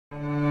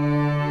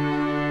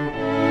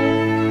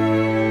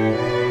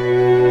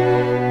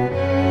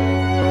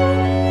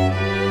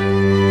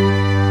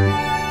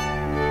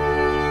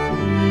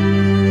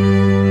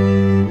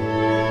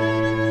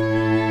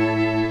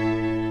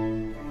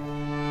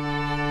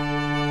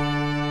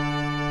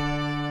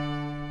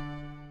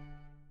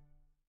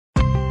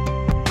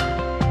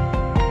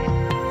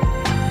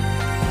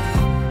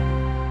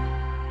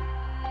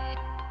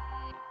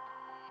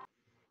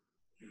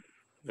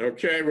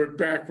Okay, we're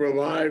back. We're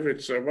live.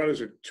 It's what is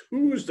it?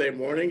 Tuesday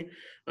morning.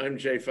 I'm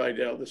Jay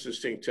Fidell. This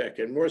is ThinkTech,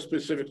 and more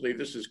specifically,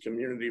 this is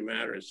Community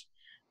Matters.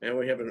 And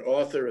we have an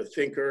author, a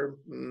thinker,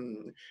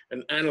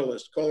 an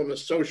analyst. Call him a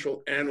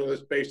social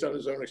analyst based on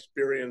his own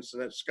experience,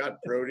 and that's Scott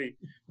Brody.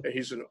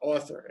 He's an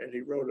author, and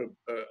he wrote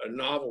a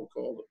novel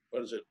called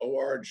what is it?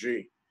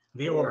 ORG.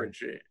 The Org.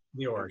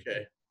 The Org.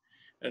 Okay,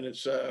 and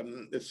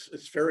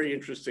it's very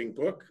interesting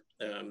book.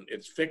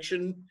 It's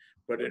fiction,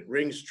 but it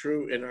rings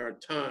true in our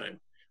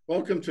time.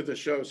 Welcome to the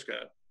show,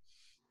 Scott.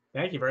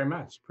 Thank you very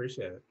much.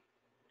 Appreciate it.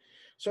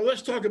 So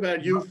let's talk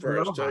about you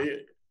first. Aloha.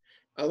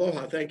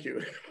 Aloha, thank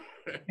you.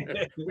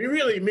 We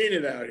really mean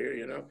it out here,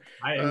 you know.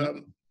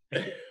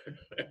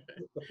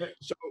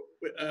 So,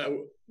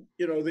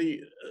 you know,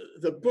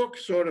 the book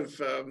sort of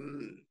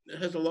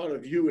has a lot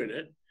of you in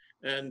it,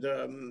 and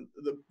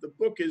the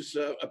book is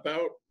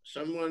about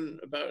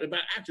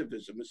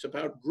activism. It's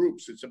about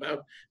groups. It's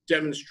about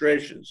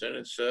demonstrations, and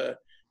it's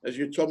as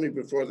you told me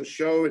before the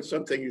show, it's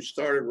something you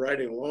started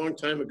writing a long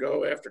time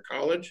ago after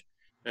college,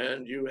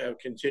 and you have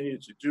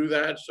continued to do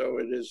that. So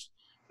it is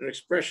an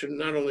expression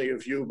not only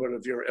of you, but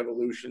of your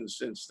evolution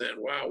since then.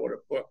 Wow, what a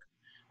book.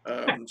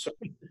 So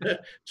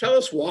tell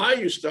us why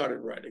you started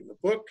writing the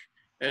book,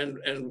 and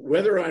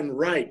whether I'm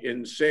right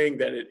in saying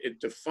that it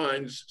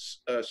defines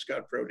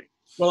Scott Brody.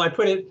 Well,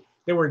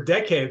 there were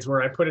decades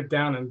where I put it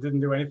down and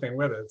didn't do anything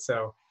with it.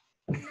 So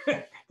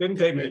didn't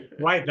take me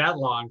quite that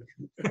long.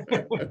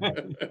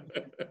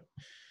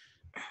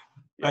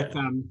 But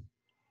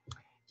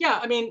yeah,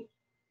 I mean,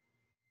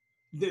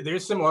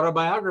 there's some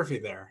autobiography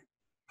there.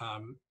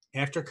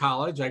 After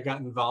college, I got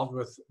involved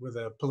with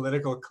a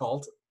political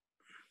cult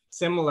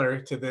similar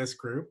to this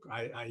group.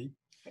 I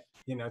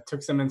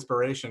took some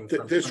inspiration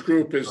from this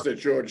group is the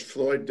George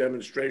Floyd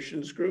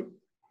demonstrations group?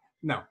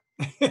 No.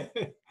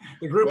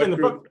 The group in the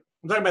book.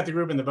 I'm talking about the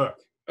group in the book.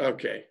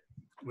 Okay.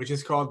 Which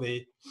is called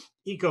the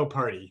Eco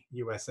Party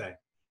USA.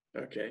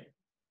 Okay.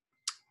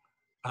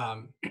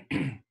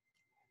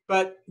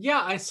 But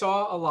yeah, I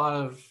saw a lot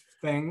of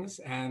things,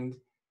 and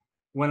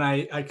when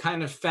I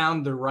kind of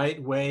found the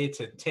right way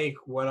to take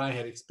what I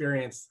had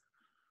experienced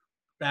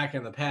back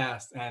in the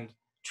past and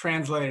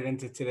translate it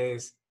into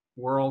today's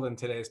world and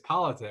today's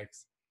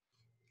politics,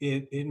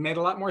 it made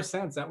a lot more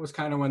sense. That was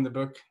kind of when the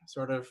book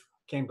sort of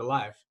came to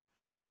life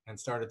and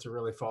started to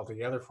really fall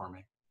together for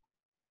me.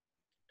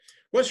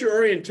 What's your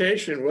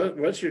orientation?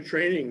 What's your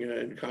training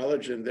in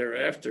college and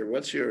thereafter?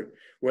 What's your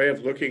way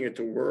of looking at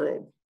the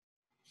world?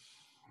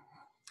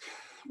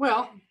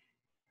 Well,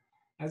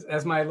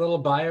 as my little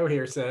bio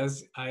here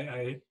says,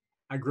 I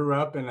grew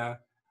up in a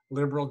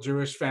liberal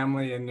Jewish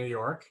family in New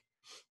York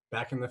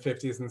back in the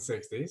 50s and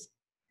 60s.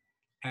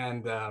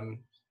 And,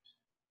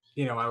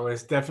 I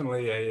was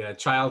definitely a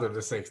child of the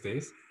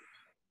 60s.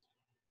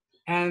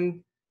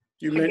 And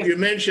you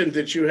mentioned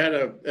that you had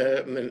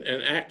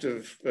an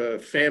active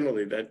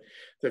family, that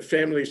the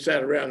family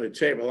sat around the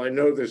table. I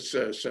know this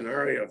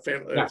scenario.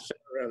 Family sat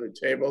around the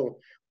table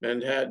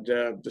and had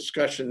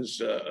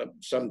discussions of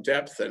some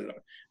depth and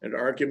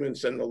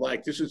arguments and the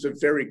like. This is a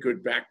very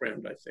good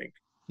background, I think.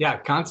 Yeah,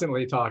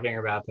 constantly talking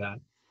about that.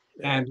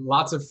 Yeah. And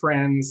lots of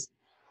friends.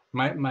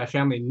 My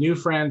family knew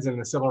friends in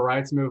the civil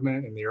rights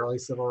movement, in the early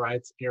civil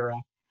rights era.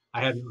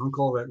 I had an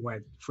uncle that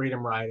went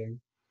freedom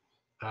riding.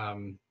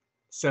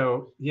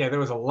 So yeah, there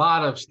was a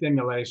lot of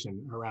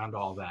stimulation around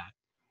all that.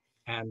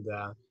 And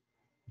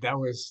that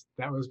was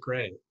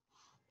great.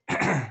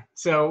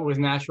 So it was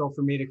natural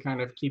for me to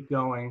kind of keep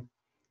going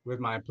with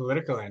my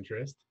political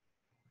interest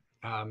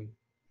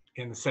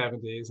in the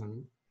 70s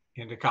and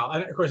into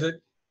college. And of course,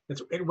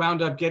 it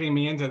wound up getting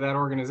me into that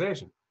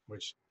organization,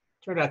 which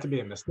turned out to be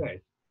a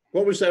mistake.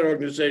 What was that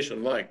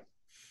organization like?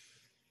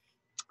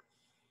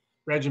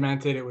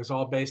 Regimented. It was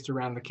all based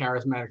around the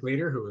charismatic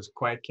leader, who was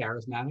quite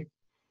charismatic.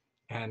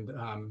 And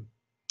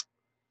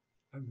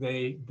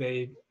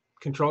they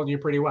controlled you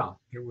pretty well.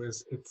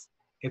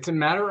 It's a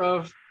matter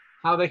of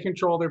how they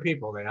control their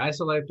people. They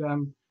isolate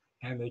them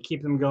and they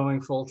keep them going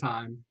full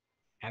time,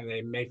 and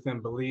they make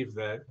them believe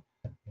that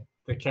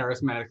the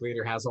charismatic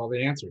leader has all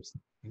the answers,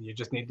 and you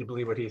just need to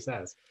believe what he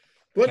says.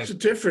 What's the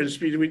difference?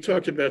 We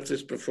talked about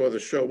this before the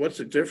show. What's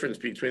the difference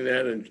between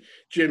that and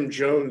Jim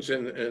Jones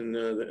and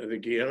the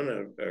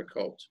Guyana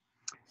cult?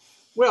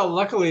 Well,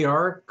 luckily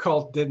our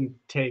cult didn't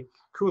take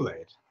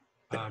Kool-Aid.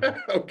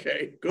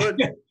 Okay, good.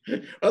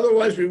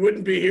 Otherwise, we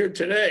wouldn't be here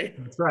today.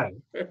 That's right.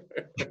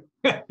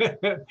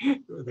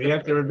 The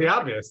answer would be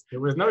obvious.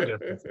 There was no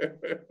difference.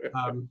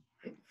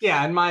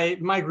 Yeah, and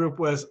my group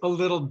was a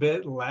little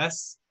bit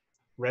less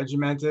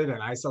regimented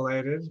and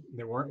isolated.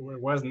 It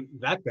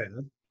wasn't that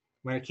bad.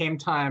 When it came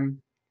time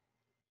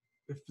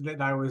that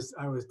I was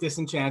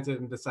disenchanted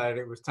and decided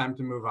it was time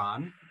to move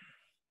on,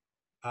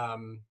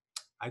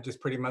 I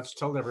just pretty much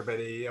told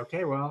everybody,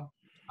 okay, well,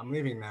 I'm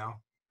leaving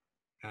now,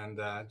 and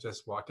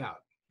just walked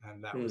out,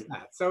 and that was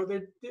that. So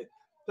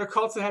they're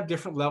cults that have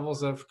different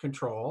levels of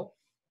control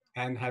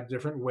and have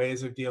different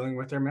ways of dealing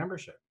with their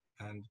membership,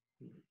 and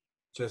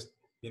just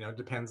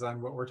depends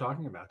on what we're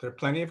talking about. There are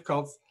plenty of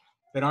cults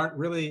that aren't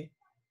really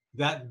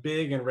that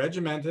big and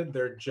regimented.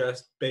 They're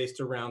just based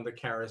around the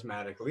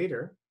charismatic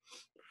leader.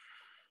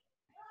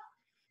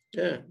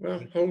 Yeah,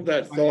 well, hold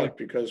that Funny. thought,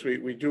 because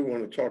we do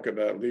want to talk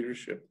about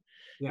leadership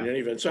in Yeah. any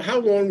event. So how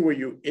long were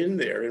you in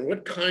there, and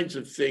what kinds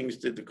of things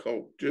did the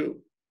cult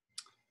do?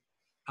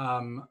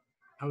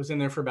 I was in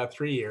there for about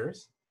 3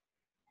 years.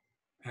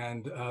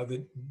 And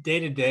the day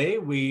to day,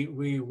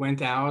 we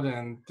went out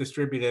and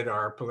distributed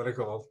our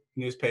political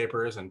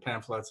newspapers and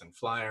pamphlets and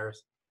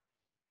flyers,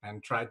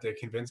 and tried to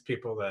convince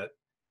people that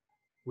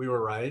we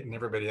were right and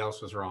everybody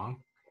else was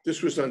wrong.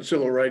 This was on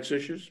civil rights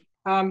issues?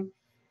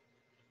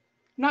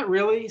 Not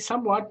really,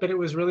 somewhat, but it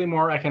was really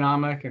more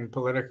economic and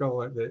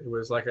political. It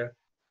was like a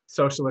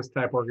socialist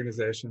type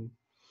organization.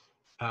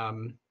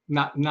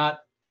 Not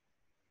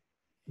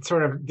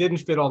sort of didn't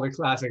fit all the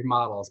classic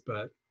models,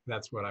 but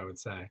that's what I would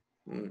say.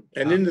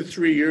 And in the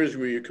 3 years,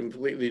 were you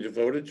completely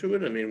devoted to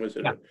it? I mean, was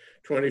it Yeah. a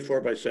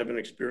 24/7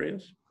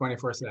 experience?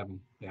 24/7.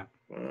 Yeah.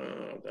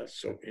 Wow, that's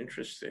so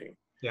interesting.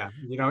 Yeah.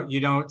 You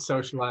don't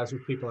socialize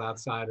with people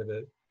outside of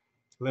it.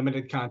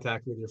 Limited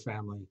contact with your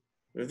family.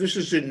 This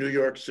is in New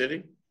York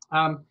City?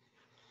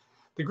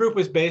 The group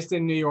was based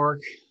in New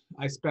York.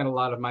 I spent a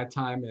lot of my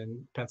time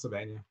in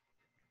Pennsylvania,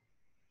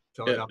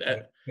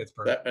 Philadelphia,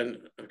 Pittsburgh.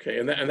 And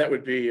that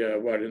would be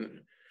what,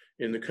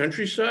 in the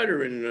countryside,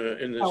 or in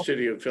the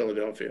city of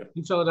Philadelphia?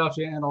 In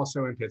Philadelphia, and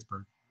also in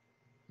Pittsburgh.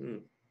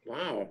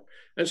 Wow.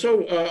 And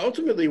so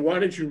ultimately, why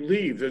did you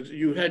leave?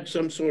 You had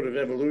some sort of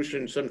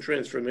evolution, some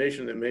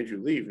transformation that made you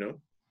leave,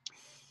 no?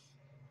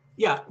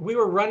 Yeah, we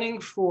were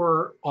running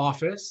for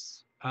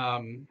office.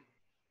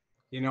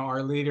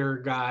 Our leader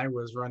guy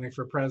was running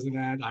for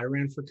president. I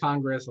ran for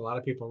Congress. A lot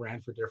of people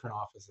ran for different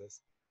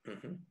offices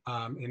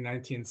in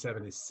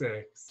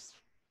 1976.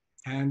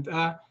 And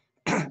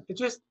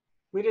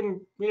we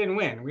didn't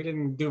win. We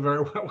didn't do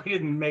very well. We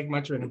didn't make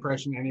much of an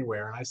impression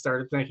anywhere. And I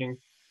started thinking,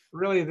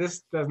 really,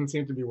 this doesn't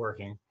seem to be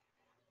working.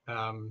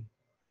 And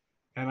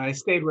I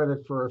stayed with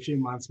it for a few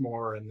months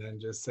more, and then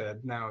just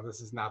said, no,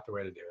 this is not the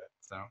way to do it.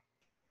 So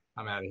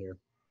I'm out of here.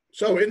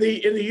 So in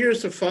the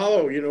years to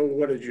follow,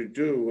 what did you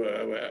do?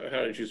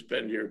 How did you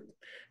spend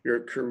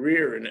your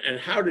career, and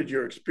how did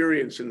your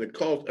experience in the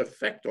cult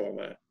affect all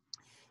that?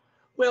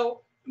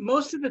 Well,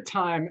 most of the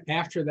time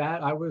after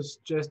that, I was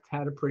just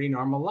had a pretty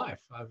normal life.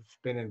 I've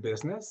been in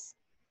business,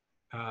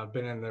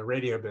 been in the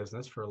radio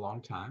business for a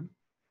long time,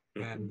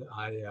 and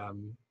I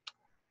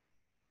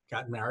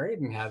got married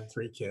and had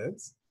 3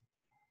 kids.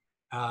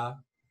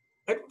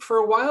 For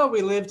a while,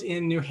 we lived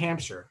in New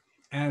Hampshire.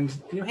 And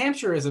New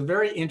Hampshire is a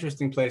very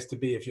interesting place to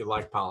be if you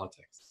like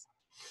politics,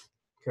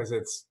 because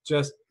it's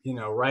just,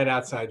 right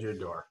outside your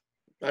door.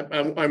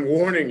 I'm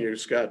warning you,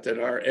 Scott, that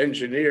our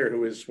engineer,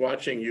 who is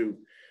watching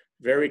you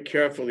very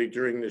carefully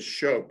during this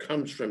show,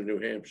 comes from New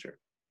Hampshire.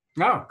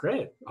 Oh,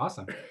 great.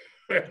 Awesome.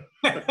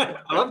 I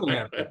love New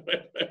Hampshire.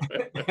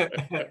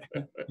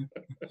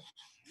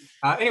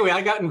 Anyway,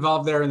 I got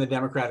involved there in the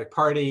Democratic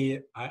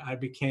Party. I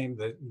became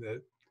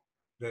the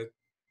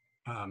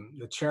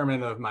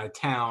chairman of my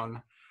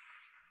town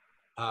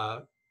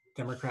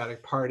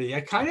Democratic Party.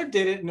 I kind of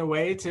did it in a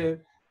way to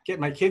get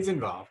my kids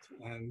involved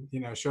and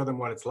show them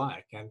what it's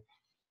like. And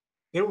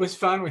it was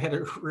fun. We had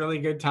a really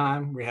good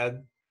time. We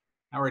had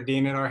Howard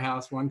Dean at our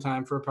house one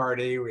time for a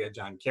party. We had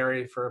John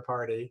Kerry for a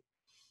party.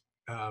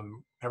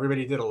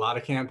 Everybody did a lot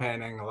of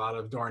campaigning, a lot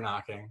of door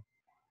knocking.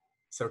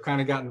 So kind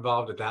of got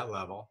involved at that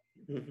level.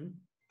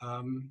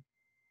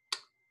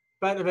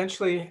 But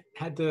eventually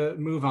had to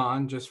move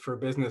on just for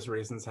business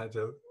reasons, had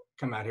to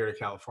come out here to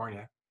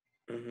California.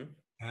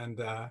 And,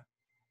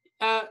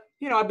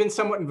 I've been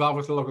somewhat involved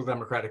with the local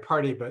Democratic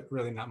Party, but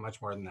really not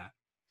much more than that.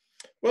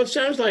 Well, it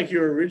sounds like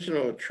your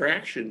original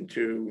attraction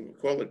to,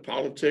 call it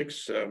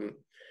politics,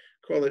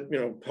 call it,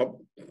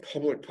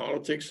 public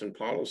politics and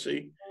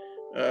policy,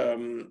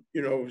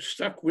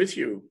 stuck with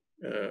you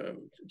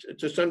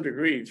to some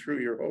degree through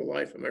your whole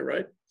life. Am I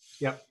right?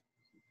 Yep.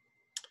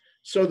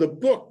 So the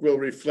book will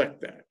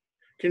reflect that.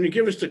 Can you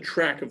give us the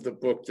track of the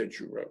book that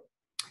you wrote?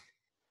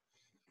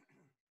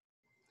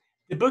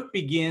 The book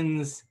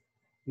begins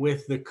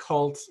with the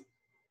cult,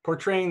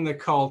 portraying the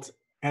cult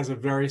as a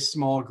very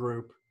small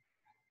group,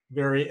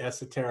 very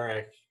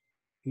esoteric.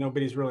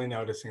 Nobody's really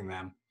noticing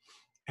them.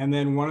 And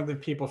then one of the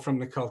people from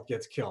the cult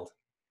gets killed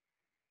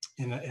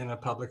in a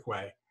public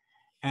way.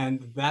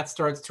 And that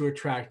starts to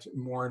attract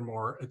more and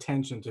more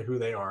attention to who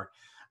they are.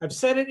 I've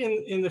said it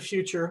in the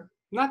future,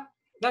 not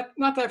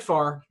that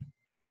far,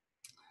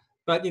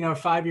 but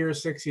 5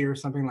 years, 6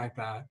 years, something like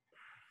that.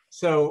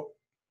 So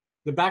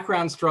the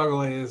background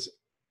struggle is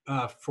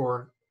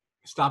for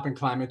stopping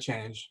climate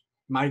change.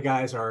 My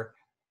guys are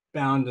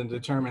bound and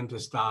determined to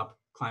stop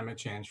climate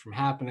change from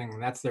happening,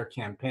 and that's their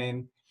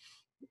campaign.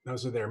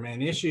 Those are their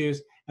main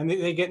issues, and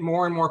they get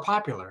more and more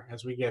popular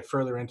as we get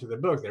further into the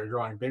book. They're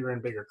drawing bigger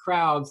and bigger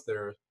crowds.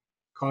 They're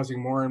causing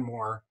more and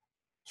more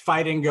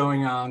fighting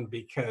going on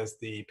because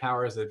the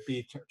powers that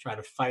be try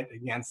to fight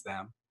against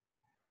them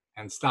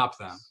and stop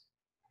them.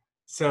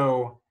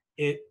 So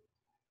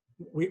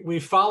we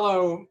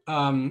follow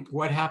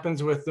what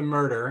happens with the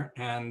murder,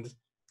 and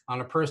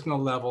on a personal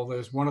level,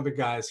 there's one of the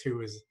guys who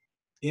was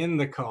in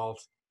the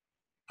cult,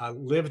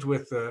 lived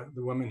with the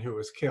woman who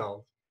was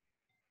killed.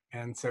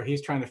 And so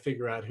he's trying to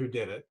figure out who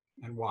did it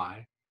and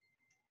why.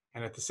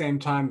 And at the same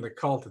time, the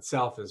cult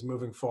itself is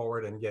moving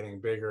forward and getting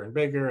bigger and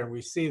bigger. And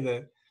we see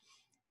that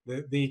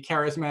the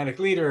charismatic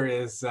leader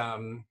is,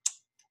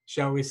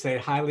 shall we say,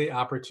 highly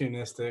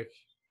opportunistic,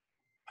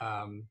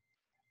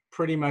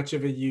 pretty much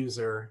of a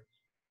user,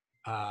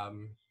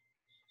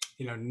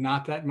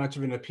 not that much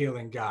of an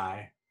appealing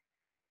guy.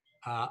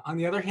 On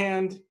the other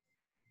hand,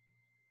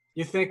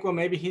 you think, well,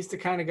 maybe he's the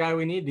kind of guy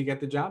we need to get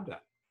the job done,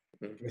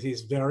 because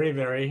he's very,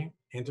 very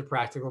into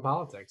practical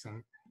politics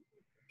and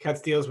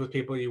cuts deals with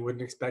people you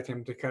wouldn't expect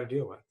him to cut a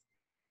deal with.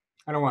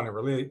 I don't want to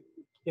really,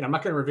 I'm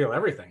not going to reveal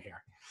everything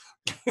here.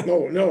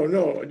 No.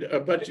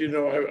 But,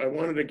 I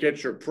wanted to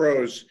get your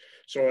pros.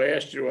 So I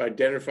asked you to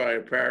identify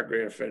a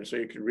paragraph, and so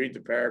you can read the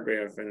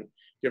paragraph and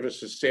give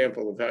us a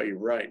sample of how you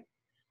write.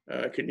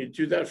 Can you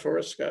do that for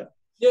us, Scott?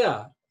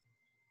 Yeah.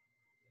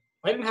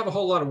 I didn't have a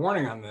whole lot of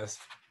warning on this.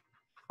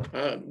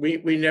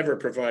 We never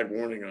provide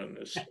warning on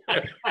this.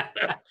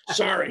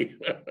 Sorry.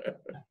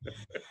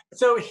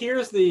 So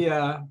here's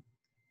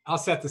I'll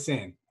set the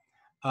scene.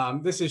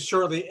 This is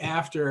shortly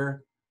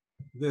after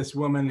this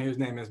woman whose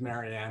name is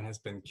Marianne has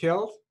been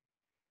killed.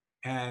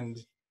 And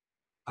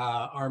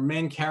our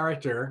main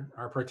character,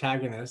 our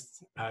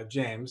protagonist,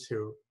 James,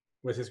 who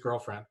was his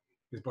boyfriend,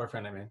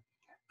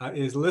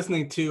 is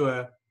listening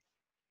to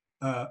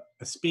a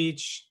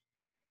speech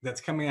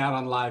that's coming out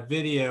on live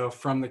video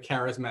from the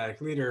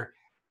charismatic leader,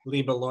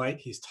 Lee Beloit.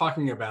 He's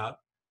talking about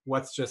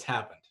what's just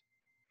happened.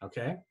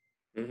 Okay?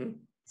 Mm-hmm.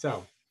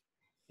 So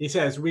he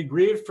says, "We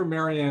grieve for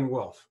Marianne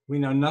Wolf. We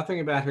know nothing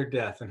about her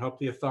death and hope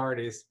the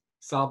authorities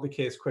solve the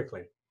case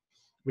quickly.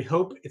 We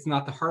hope it's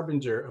not the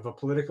harbinger of a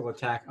political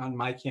attack on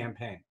my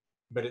campaign,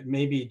 but it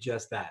may be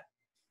just that.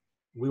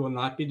 We will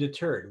not be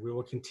deterred. We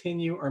will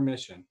continue our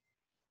mission.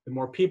 The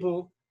more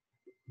people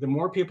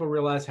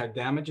realize how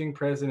damaging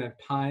President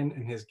Pine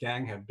and his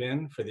gang have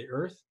been for the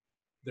earth,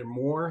 the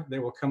more they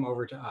will come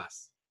over to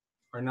us.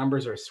 Our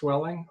numbers are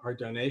swelling. Our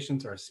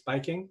donations are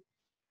spiking.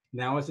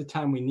 Now is the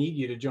time we need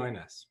you to join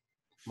us.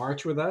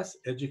 March with us,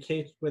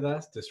 educate with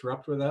us,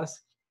 disrupt with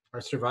us. Our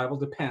survival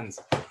depends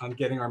on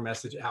getting our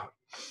message out.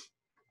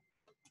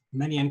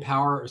 Many in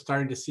power are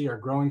starting to see our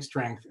growing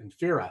strength and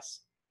fear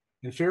us.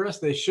 And fear us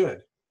they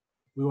should.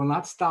 We will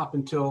not stop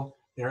until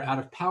they are out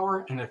of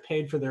power and have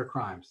paid for their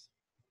crimes.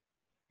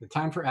 The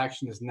time for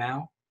action is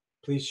now.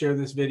 Please share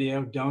this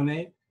video,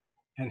 donate,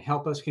 and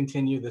help us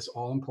continue this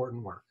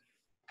all-important work."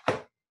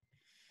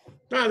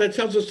 That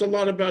tells us a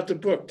lot about the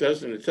book,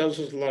 doesn't it? It tells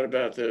us a lot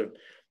about the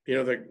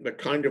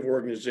kind of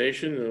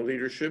organization and the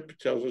leadership. It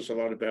tells us a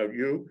lot about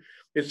you.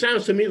 It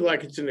sounds to me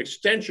like it's an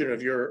extension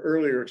of your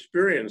earlier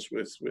experience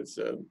with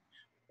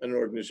an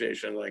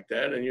organization like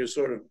that, and you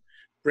sort of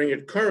bring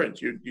it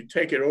current. You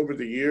take it over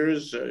the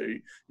years.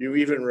 You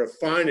even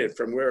refine it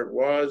from where it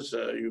was.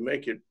 You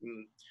make it.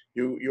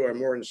 You are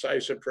more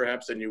incisive,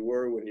 perhaps, than you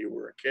were when you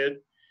were a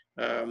kid.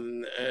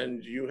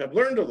 And you have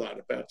learned a lot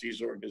about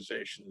these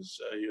organizations,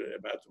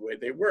 about the way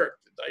they work,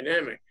 the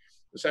dynamic.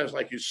 It sounds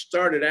like you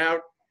started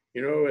out,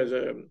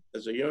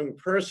 as a young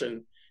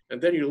person,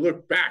 and then you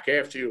look back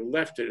after you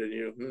left it,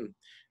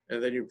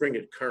 and then you bring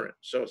it current.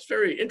 So it's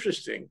very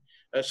interesting.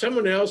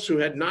 Someone else who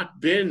had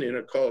not been in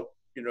a cult,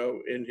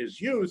 in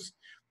his youth,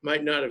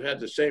 might not have had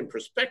the same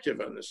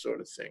perspective on this sort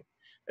of thing.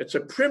 It's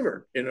a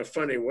primer in a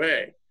funny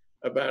way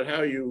about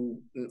how you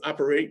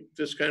operate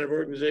this kind of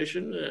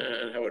organization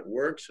and how it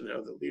works and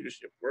how the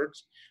leadership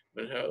works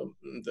and how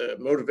the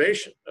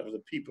motivation of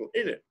the people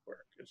in it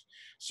works.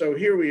 So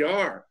here we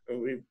are.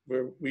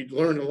 We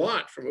learn a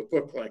lot from a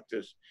book like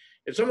this.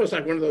 It's almost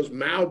like one of those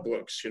Mao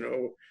books,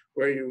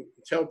 where you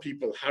tell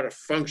people how to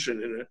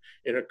function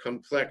in a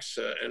complex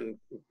and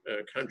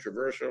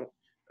controversial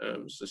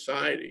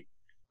society.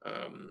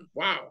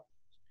 Wow.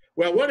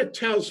 Well, what it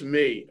tells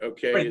me,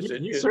 okay, Wait, is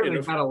that you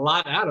certainly got a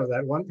lot out of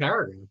that one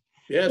paragraph.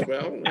 Yes,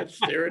 well,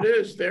 there it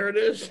is. There it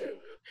is.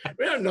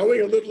 Well,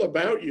 knowing a little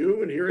about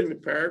you and hearing the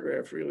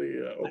paragraph really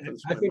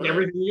opens my mind. I think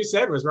everything you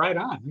said was right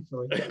on,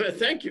 actually.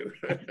 Thank you.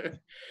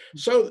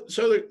 So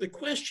the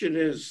question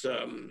is,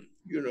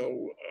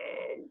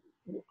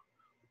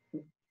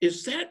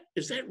 is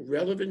that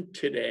relevant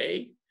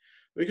today?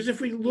 Because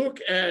if we look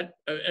at,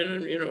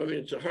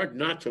 it's hard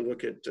not to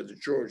look at the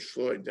George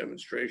Floyd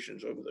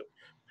demonstrations over the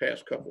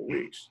past couple of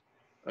weeks.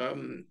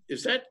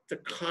 Is that the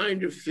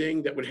kind of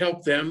thing that would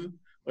help them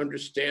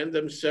understand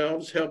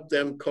themselves, help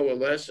them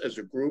coalesce as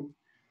a group,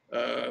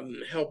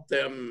 help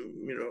them,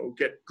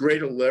 get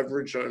greater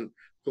leverage on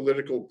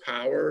political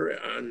power,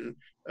 on,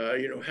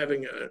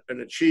 having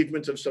an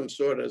achievement of some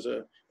sort as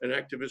an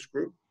activist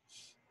group?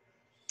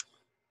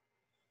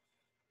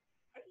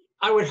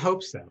 I would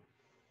hope so.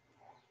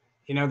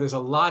 There's a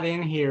lot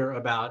in here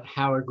about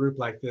how a group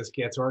like this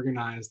gets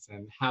organized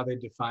and how they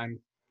define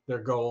their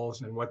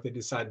goals and what they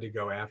decide to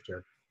go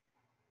after.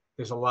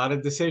 There's a lot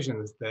of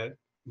decisions that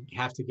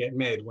have to get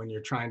made when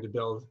you're trying to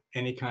build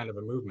any kind of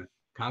a movement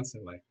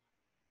constantly.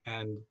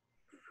 And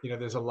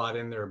there's a lot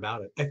in there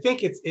about it. I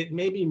think it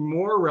may be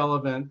more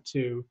relevant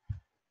to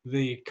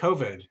the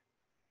COVID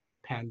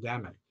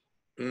pandemic,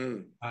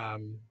 Mm.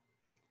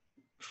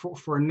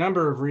 for a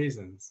number of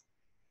reasons.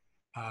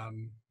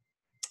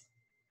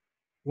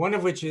 One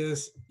of which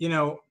is,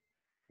 the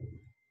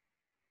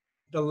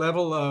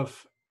level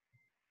of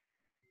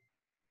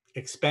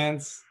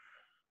expense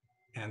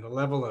and the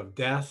level of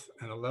death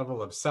and the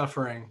level of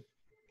suffering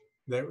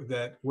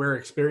that we're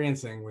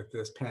experiencing with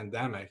this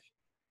pandemic.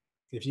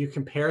 If you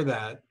compare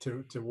that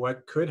to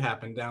what could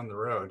happen down the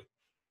road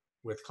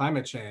with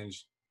climate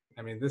change,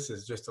 I mean, this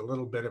is just a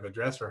little bit of a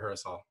dress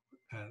rehearsal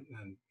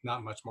and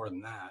not much more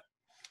than that.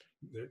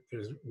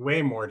 There's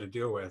way more to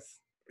deal with.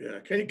 Yeah,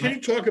 can you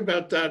talk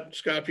about that,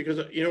 Scott? Because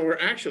we're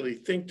actually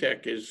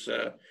ThinkTech is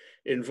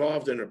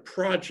involved in a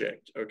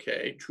project,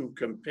 okay, to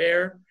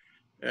compare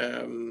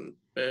and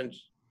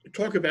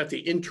talk about the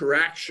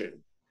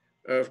interaction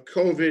of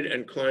COVID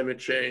and climate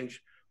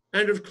change,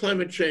 and of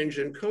climate change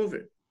and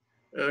COVID,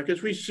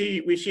 because we see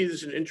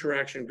there's an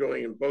interaction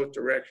going in both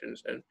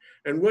directions,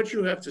 and what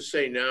you have to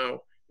say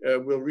now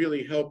will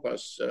really help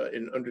us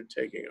in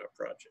undertaking our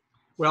project.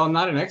 Well, I'm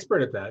not an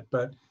expert at that,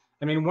 but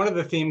I mean, one of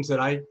the themes that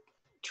I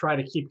try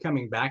to keep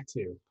coming back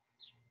to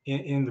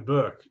in the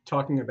book,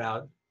 talking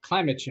about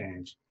climate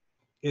change,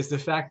 is the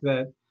fact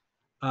that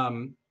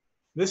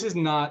this is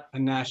not a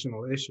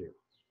national issue.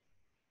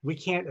 We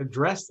can't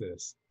address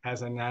this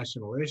as a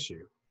national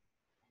issue.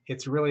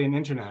 It's really an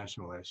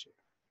international issue.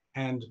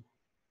 And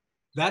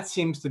that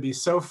seems to be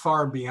so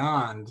far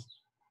beyond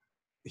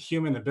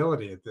human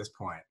ability at this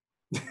point,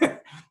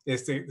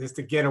 is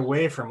to get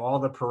away from all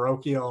the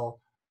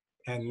parochial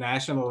and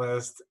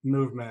nationalist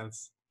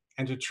movements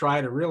and to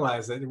try to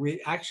realize that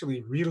we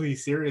actually really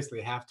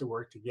seriously have to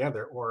work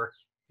together, or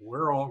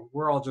we're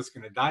all just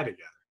going to die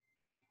together.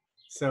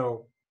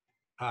 So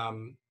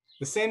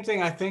the same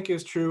thing I think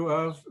is true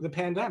of the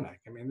pandemic.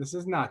 I mean, this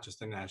is not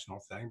just a national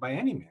thing by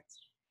any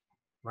means,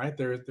 right?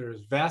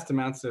 There's vast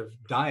amounts of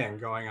dying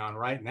going on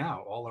right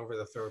now all over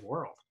the third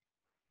world.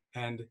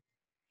 And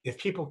if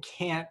people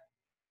can't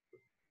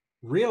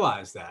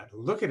realize that,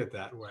 look at it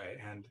that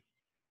way, and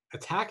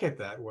attack it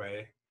that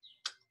way,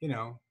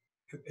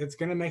 it's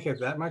going to make it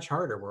that much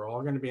harder. We're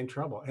all going to be in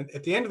trouble. And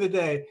at the end of the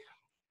day,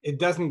 it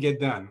doesn't get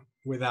done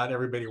without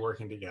everybody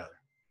working together.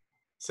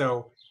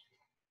 So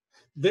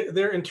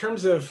there, in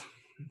terms of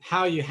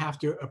how you have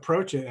to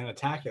approach it and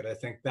attack it, I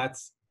think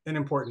that's an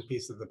important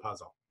piece of the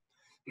puzzle.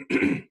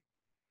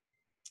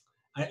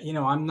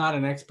 I'm not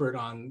an expert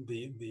on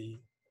the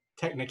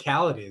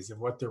technicalities of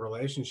what the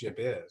relationship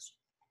is.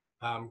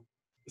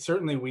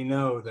 Certainly, we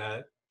know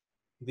that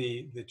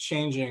the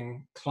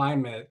changing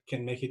climate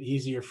can make it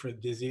easier for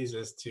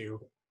diseases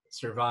to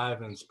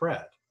survive and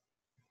spread.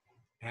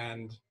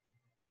 And,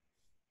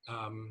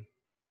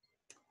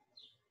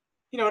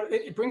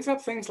 it brings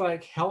up things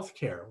like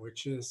healthcare,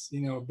 which is,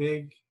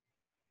 big.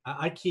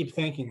 I keep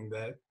thinking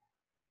that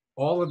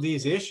all of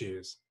these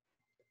issues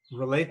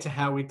relate to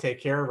how we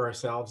take care of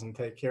ourselves and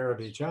take care of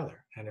each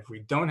other. And if we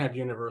don't have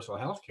universal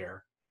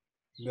healthcare,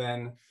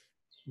 then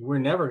we're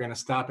never going to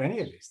stop any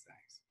of these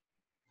things.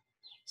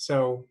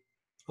 So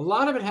a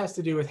lot of it has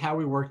to do with how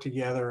we work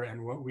together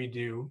and what we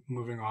do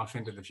moving off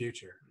into the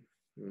future.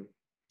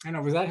 I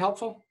know, was that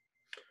helpful?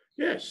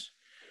 Yes.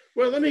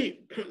 Well, let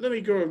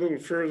me go a little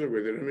further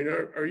with it. I mean,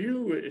 are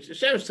you? It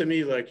sounds to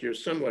me like you're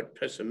somewhat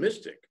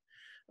pessimistic,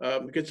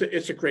 because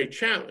it's a great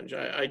challenge.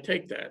 I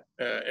take that,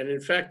 and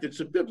in fact, it's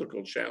a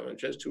biblical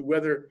challenge as to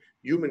whether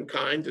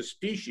humankind, the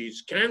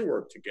species, can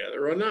work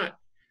together or not.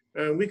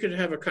 We could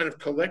have a kind of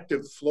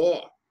collective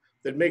flaw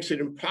that makes it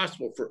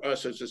impossible for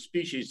us as a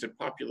species that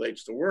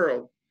populates the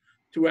world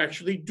to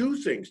actually do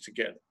things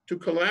together, to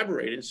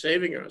collaborate in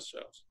saving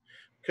ourselves.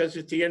 Because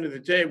at the end of the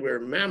day, we're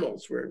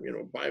mammals, we're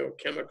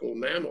biochemical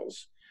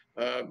mammals,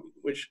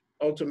 who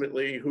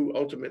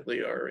ultimately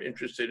are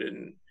interested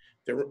in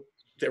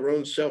their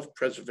own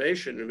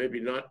self-preservation and maybe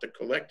not the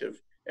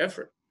collective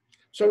effort.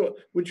 So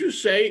would you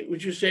say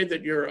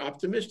that you're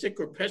optimistic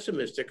or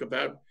pessimistic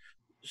about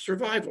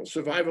survival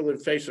in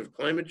face of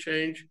climate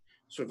change,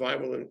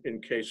 survival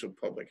in case of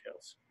public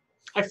health?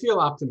 I feel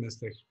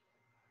optimistic.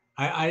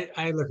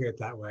 I look at it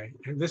that way.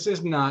 This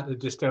is not a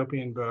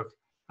dystopian book.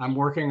 I'm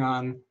working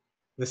on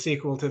the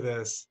sequel to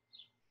this.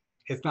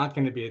 It's not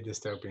going to be a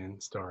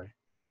dystopian story,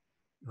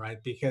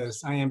 right?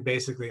 Because I am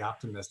basically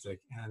optimistic.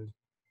 And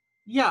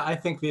yeah, I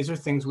think these are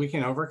things we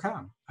can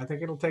overcome. I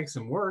think it'll take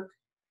some work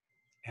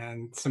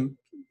and some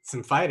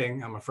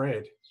fighting, I'm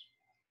afraid,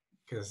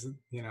 because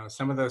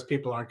some of those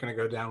people aren't going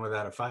to go down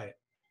without a fight.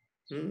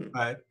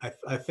 But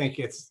I think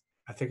it's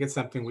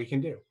something we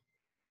can do.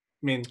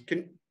 I mean,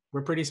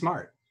 we're pretty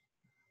smart.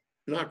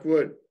 Knock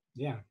wood.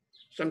 Yeah.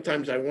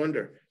 Sometimes I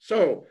wonder.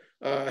 So,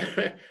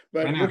 but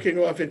looking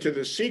off into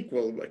the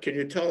sequel, can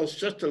you tell us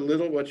just a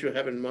little what you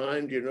have in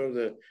mind?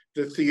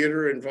 The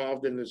theater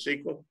involved in the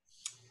sequel?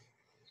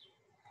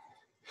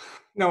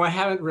 No, I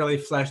haven't really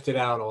fleshed it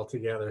out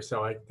altogether,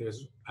 so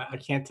I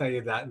can't tell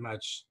you that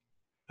much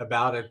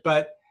about it.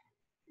 But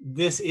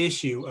this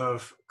issue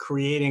of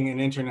creating an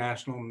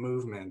international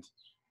movement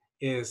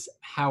is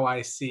how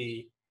I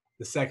see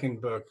the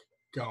second book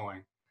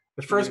going.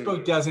 The first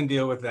book doesn't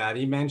deal with that.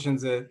 He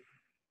mentions it,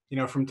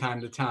 from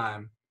time to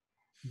time,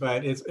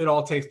 but it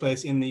all takes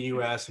place in the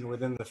U.S. and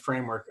within the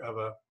framework of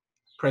a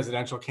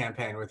presidential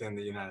campaign within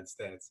the United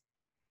States.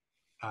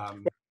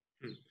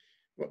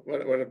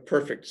 What a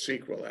perfect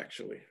sequel,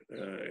 actually,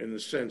 in the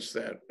sense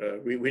that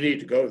we need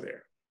to go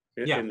there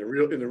in the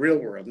real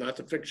world, not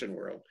the fiction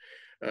world.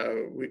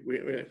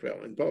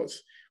 Well, in both,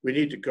 we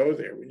need to go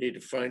there. We need to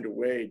find a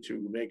way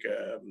to make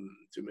a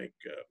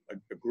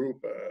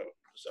group,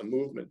 a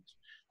movement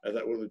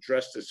that will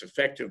address this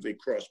effectively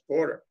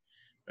cross-border,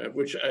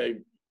 which I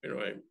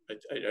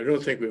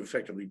don't think we've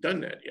effectively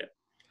done that yet.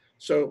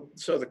 So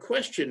the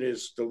question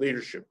is the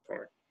leadership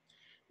part.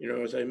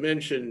 As I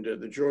mentioned,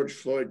 the George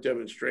Floyd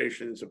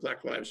demonstrations, the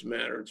Black Lives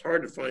Matter, it's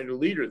hard to find a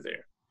leader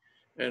there.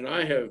 And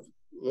I have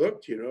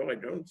looked, I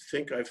don't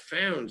think I've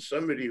found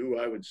somebody who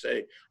I would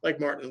say,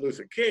 like Martin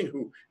Luther King,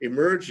 who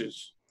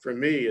emerges for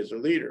me as a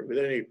leader with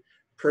any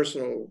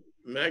personal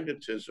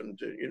magnetism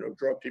to,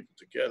 draw people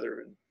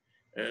together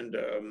and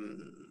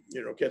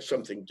get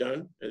something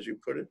done, as you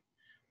put it.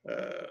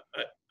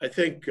 I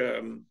think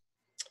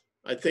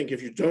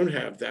if you don't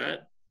have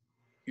that,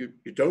 you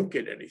don't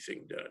get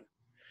anything done.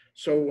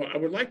 So I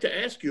would like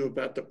to ask you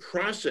about the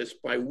process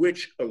by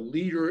which a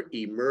leader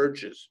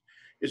emerges.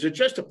 Is it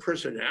just a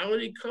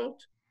personality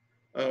cult?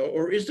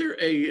 Or is there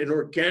an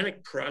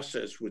organic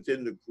process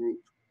within the group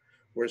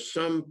where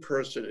some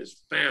person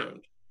is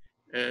found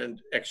and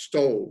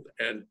extolled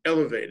and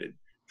elevated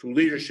to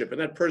leadership,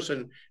 and that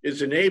person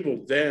is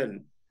enabled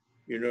then,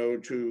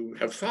 to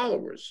have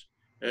followers,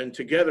 and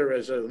together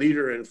as a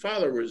leader and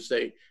followers,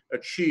 they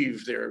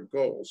achieve their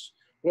goals?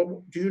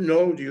 What do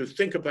you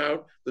think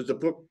about, does the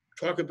book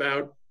talk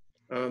about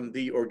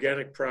the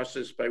organic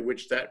process by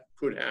which that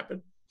could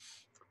happen?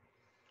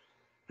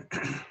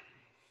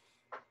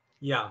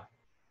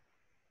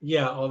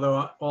 Yeah,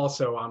 although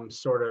also I'm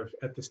sort of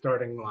at the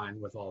starting line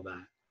with all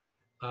that.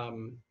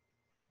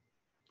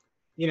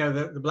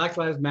 The Black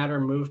Lives Matter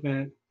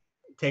movement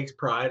takes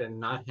pride in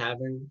not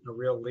having a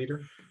real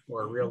leader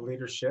or a real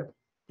leadership.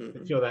 I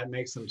feel that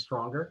makes them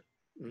stronger.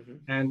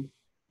 And,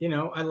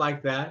 I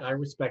like that. I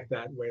respect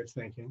that way of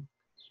thinking.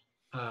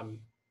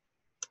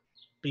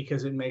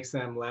 Because it makes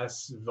them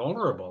less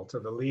vulnerable to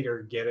the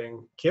leader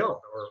getting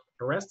killed or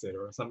arrested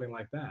or something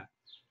like that.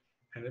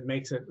 And it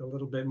makes it a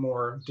little bit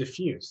more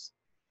diffuse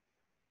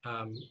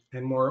and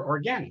more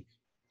organic.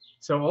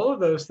 So all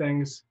of those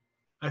things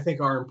I think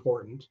are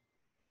important.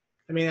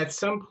 I mean, at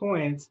some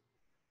point,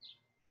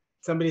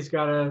 somebody's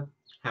got to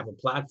have a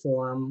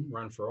platform,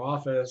 run for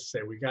office,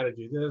 say we got to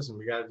do this and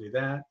we got to do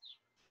that.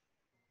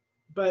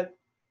 But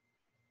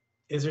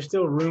is there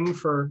still room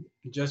for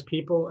just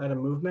people at a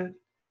movement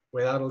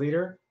without a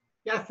leader?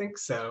 Yeah, I think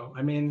so.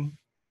 I mean,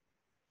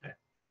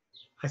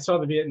 I saw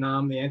the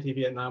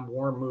anti-Vietnam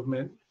War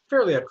movement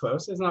fairly up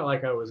close. It's not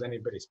like I was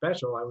anybody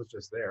special. I was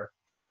just there.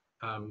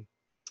 And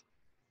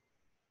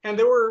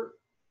there were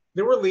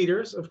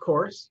leaders, of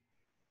course,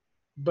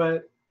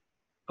 but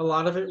a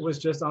lot of it was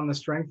just on the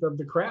strength of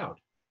the crowd.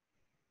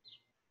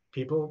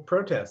 People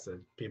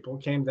protested. People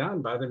came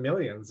down by the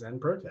millions and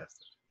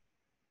protested.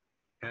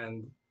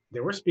 And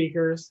there were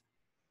speakers,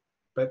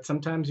 but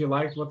sometimes you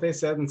liked what they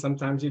said and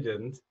sometimes you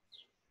didn't.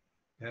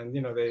 And,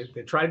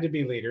 they tried to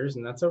be leaders,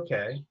 and that's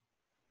okay.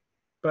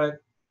 But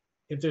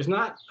if there's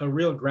not a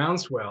real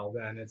groundswell,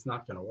 then it's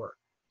not going to work.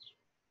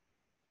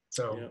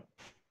 So, yeah.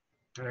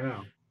 I don't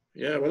know.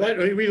 Yeah, well,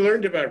 we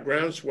learned about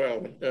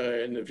groundswell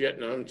in the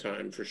Vietnam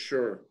time, for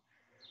sure.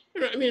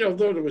 I mean,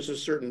 although there was a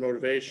certain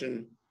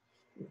motivation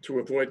to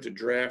avoid the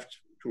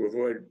draft, to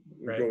avoid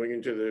going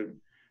into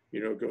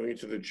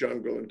the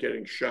jungle and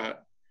getting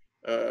shot,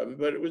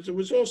 but it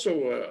was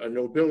also a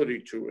nobility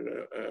to it,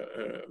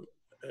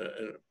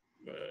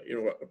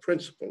 a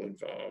principle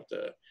involved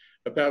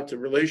about the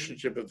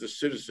relationship of the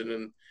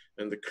citizen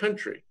and the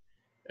country.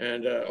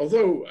 And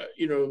although,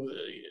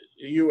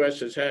 the U.S.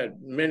 has had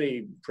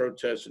many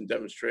protests and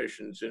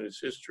demonstrations in its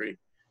history,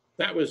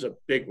 that was a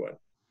big one.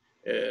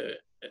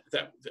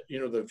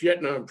 The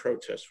Vietnam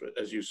protests,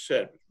 as you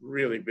said,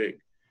 really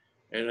big.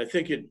 And I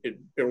think it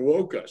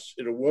awoke us.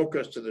 It awoke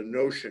us to the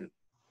notion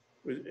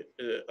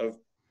of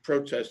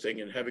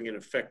protesting and having an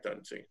effect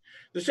on things.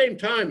 At the same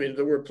time,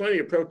 there were plenty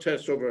of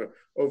protests over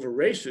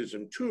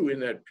racism too in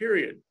that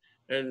period.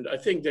 And I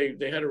think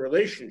they had a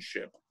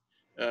relationship,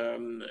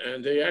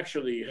 and they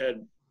actually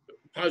had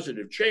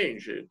positive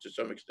change to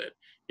some extent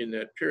in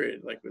that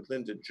period, like with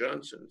Lyndon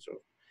Johnson.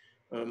 So,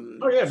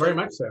 very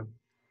much so.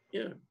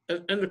 Yeah,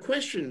 and the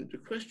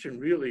question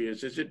really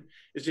is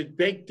it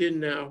baked in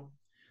now?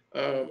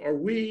 Have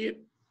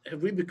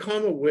we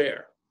become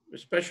aware,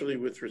 especially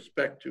with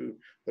respect to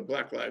the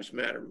Black Lives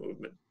Matter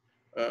movement?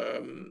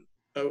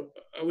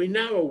 Are we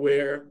now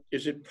aware?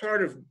 Is it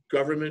part of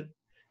government?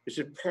 Is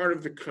it part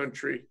of the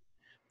country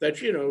that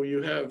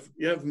you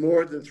have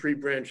more than 3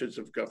 branches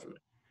of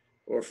government,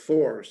 or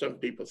 4? Some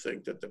people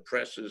think that the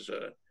press is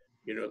the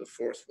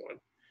 4th one.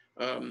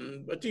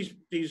 But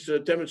these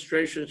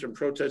demonstrations and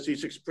protests,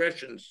 these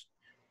expressions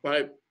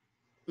by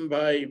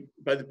by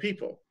the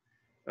people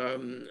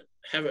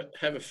have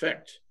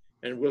effect,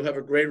 and will have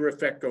a greater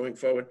effect going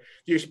forward.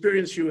 The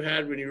experience you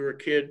had when you were a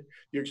kid,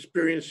 the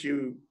experience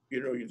you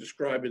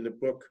describe in the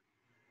book,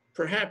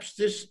 perhaps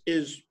this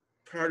is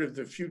part of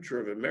the future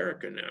of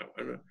America now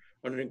on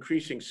an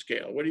increasing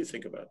scale. What do you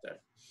think about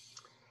that?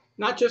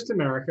 Not just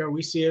America,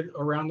 we see it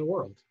around the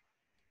world.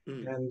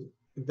 And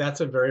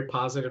that's a very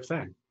positive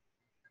thing.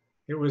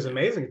 It was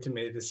amazing to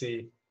me to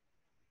see,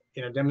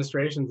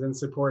 demonstrations in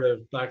support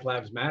of Black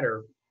Lives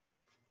Matter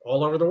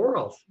all over the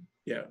world.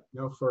 Yeah.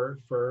 For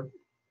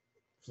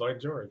Floyd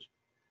George.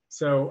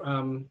 So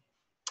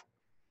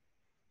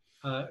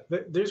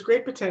there's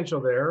great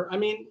potential there. I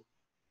mean,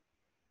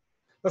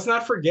 let's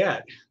not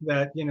forget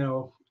that,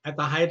 at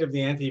the height of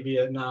the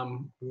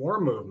anti-Vietnam War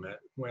movement,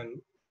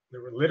 when there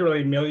were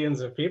literally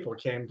millions of people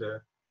came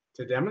to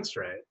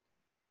demonstrate,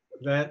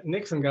 that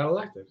Nixon got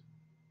elected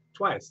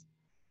twice.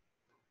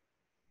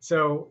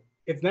 So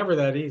it's never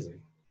that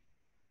easy.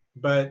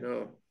 But,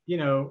 No.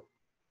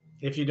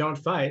 if you don't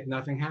fight,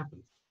 nothing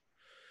happens.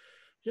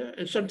 Yeah,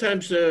 and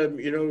sometimes,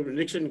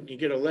 Nixon can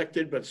get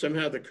elected, but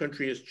somehow the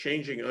country is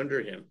changing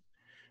under him.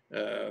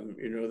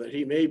 That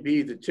he may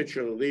be the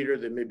titular leader.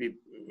 There may be,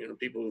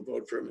 people who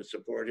vote for him and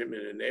support him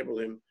and enable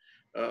him.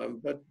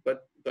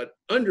 But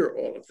under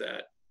all of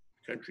that,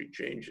 country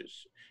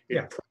changes.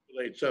 It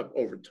percolates up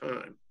over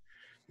time.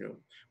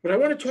 But I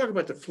want to talk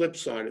about the flip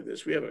side of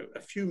this. We have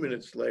a few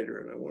minutes later,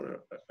 and I want to,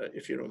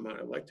 if you don't mind,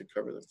 I'd like to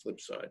cover the flip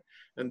side.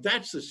 And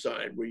that's the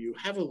side where you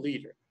have a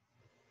leader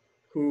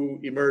who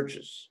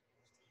emerges.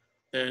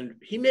 And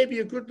he may be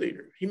a good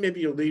leader. He may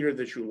be a leader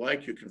that you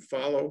like, you can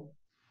follow,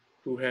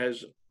 who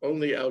has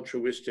only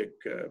altruistic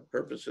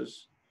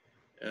purposes,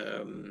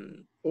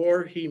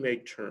 or he may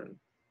turn.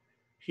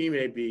 He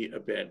may be a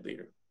bad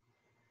leader.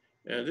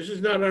 And this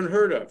is not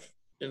unheard of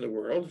in the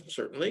world,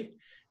 certainly,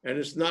 and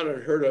it's not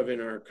unheard of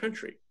in our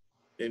country,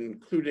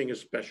 including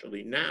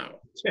especially now.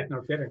 Yeah,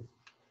 no kidding.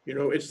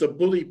 It's the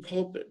bully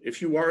pulpit.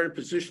 If you are in a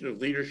position of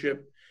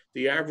leadership,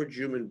 the average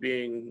human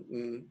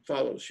being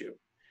follows you.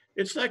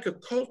 It's like a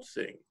cult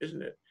thing,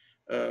 isn't it?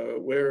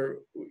 Where,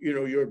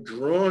 you're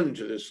drawn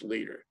to this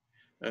leader.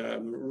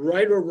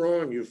 Right or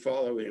wrong, you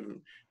follow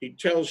him. He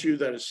tells you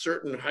that a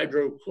certain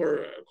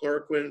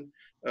hydroxychloroquine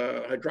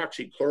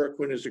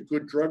is a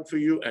good drug for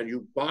you, and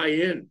you buy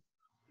in,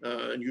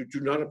 and you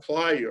do not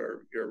apply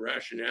your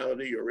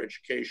rationality, your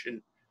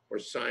education, or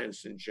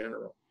science in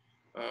general.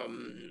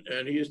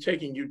 And he is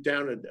taking you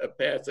down a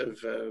path of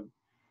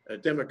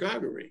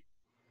demagoguery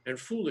and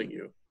fooling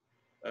you.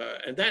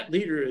 And that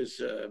leader is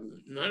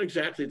not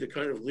exactly the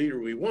kind of leader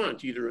we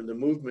want, either in the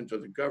movement or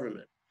the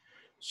government.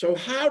 So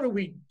how do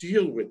we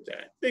deal with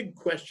that? Big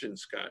question,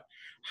 Scott.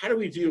 How do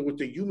we deal with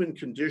the human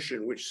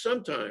condition, which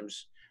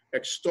sometimes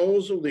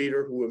extols a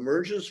leader who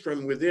emerges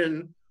from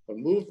within a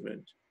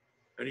movement,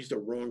 and he's the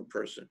wrong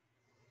person?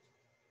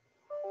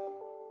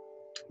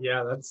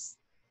 Yeah,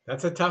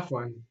 that's a tough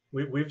one.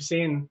 We've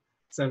seen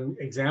some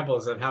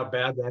examples of how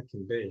bad that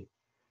can be,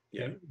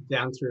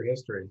 down through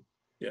history.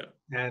 Yeah.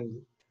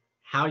 And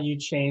how you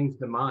change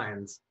the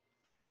minds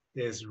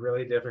is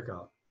really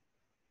difficult.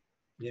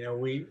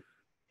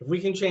 If we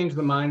can change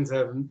the minds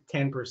of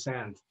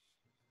 10%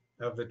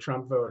 of the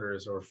Trump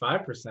voters, or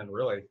 5%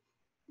 really,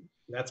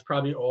 that's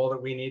probably all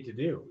that we need to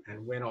do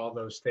and win all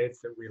those states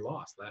that we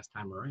lost last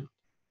time around.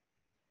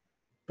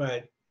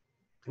 But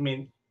I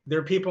mean, there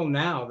are people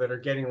now that are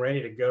getting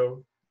ready to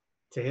go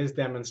to his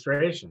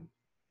demonstration,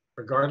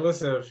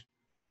 regardless of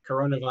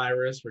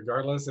coronavirus,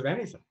 regardless of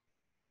anything,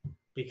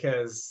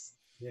 because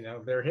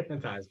they're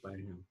hypnotized by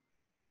him.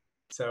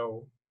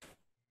 So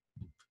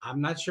I'm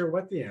not sure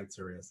what the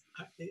answer is.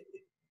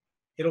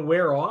 It'll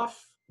wear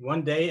off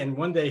one day, and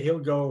one day he'll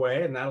go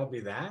away, and that'll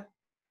be that.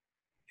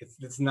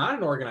 It's not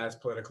an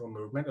organized political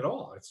movement at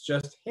all. It's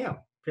just him,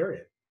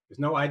 period. There's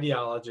no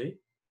ideology.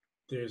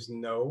 There's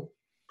no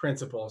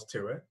principles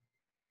to it.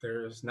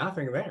 There's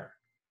nothing there.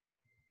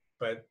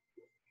 But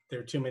there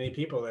are too many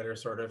people that are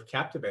sort of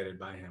captivated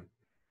by him.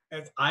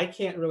 And I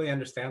can't really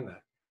understand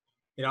that.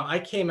 I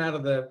came out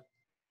of the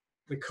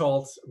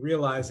cults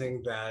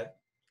realizing that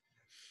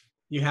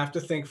you have to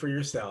think for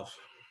yourself.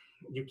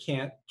 You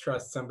can't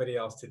trust somebody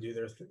else to do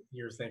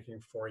your thinking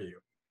for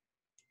you.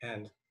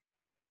 And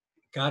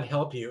God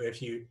help you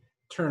if you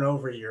turn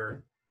over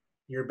your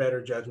better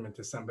judgment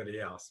to somebody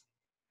else,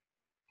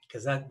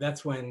 because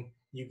that's when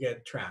you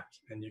get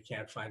trapped and you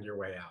can't find your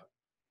way out.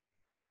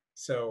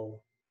 So,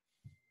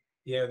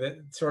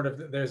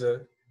 there's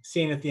a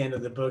scene at the end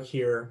of the book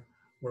here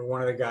where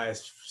one of the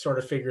guys sort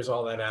of figures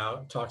all that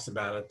out, talks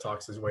about it,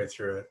 talks his way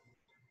through it.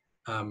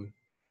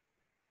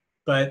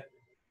 But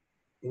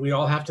we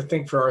all have to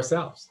think for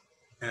ourselves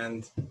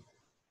and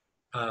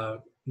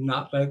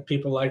not let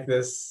people like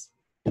this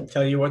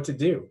tell you what to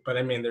do. But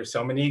I mean, there's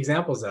so many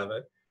examples of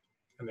it,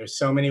 and there's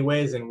so many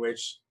ways in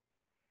which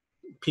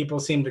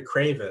people seem to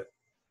crave it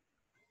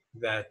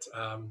that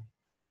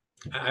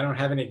I don't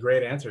have any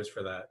great answers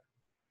for that.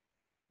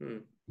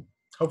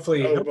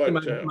 Hopefully,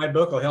 my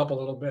book will help a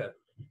little bit.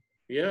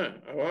 Yeah,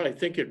 well, I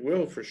think it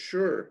will for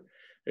sure.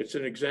 it's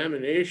an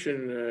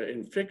examination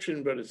in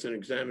fiction, but it's an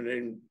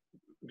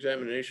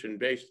examination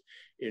based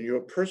in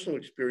your personal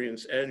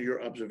experience and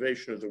your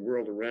observation of the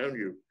world around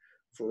you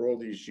for all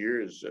these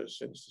years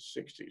since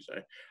the 60s.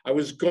 I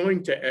was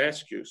going to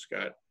ask you,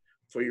 Scott,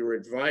 for your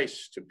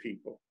advice to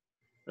people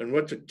and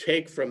what to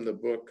take from the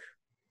book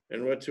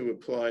and what to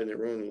apply in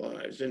their own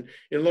lives. And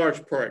in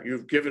large part,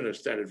 you've given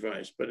us that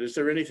advice, but is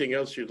there anything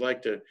else you'd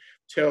like to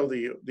tell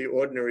the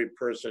ordinary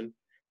person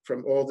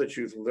from all that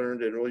you've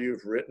learned and all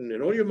you've written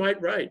and all you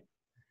might write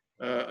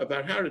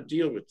about how to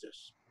deal with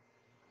this?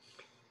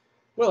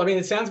 Well, I mean,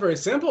 it sounds very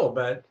simple,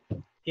 but,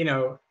 you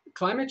know,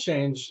 climate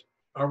change,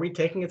 are we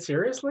taking it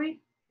seriously?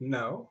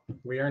 No,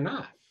 we are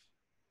not.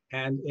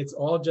 And it's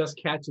all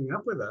just catching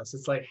up with us.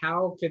 It's like,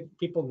 how could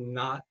people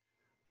not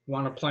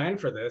want to plan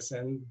for this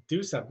and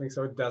do something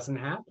so it doesn't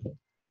happen?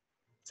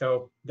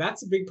 So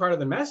that's a big part of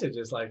the message,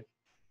 is like,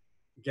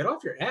 get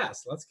off your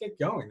ass. Let's get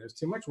going. There's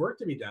too much work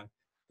to be done.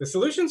 The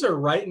solutions are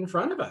right in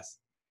front of us.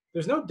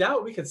 There's no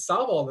doubt we could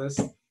solve all this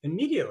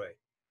immediately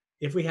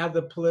if we have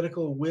the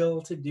political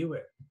will to do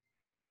it.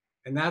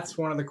 And that's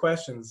one of the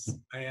questions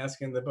I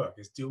ask in the book,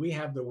 is do we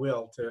have the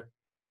will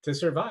to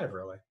survive,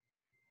 really?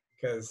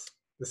 Because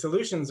the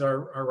solutions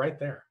are right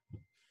there.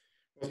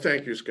 Well,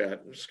 thank you,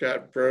 Scott.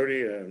 Scott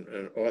Brody,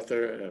 an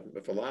author,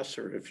 a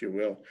philosopher, if you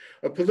will,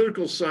 a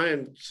political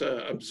science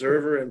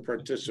observer and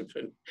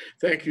participant.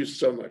 Thank you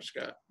so much,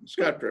 Scott.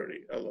 Scott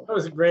Brody, aloha.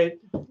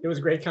 It was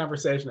a great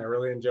conversation. I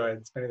really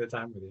enjoyed spending the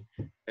time with you.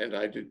 And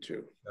I did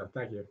too. So,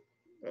 thank you.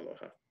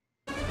 Aloha.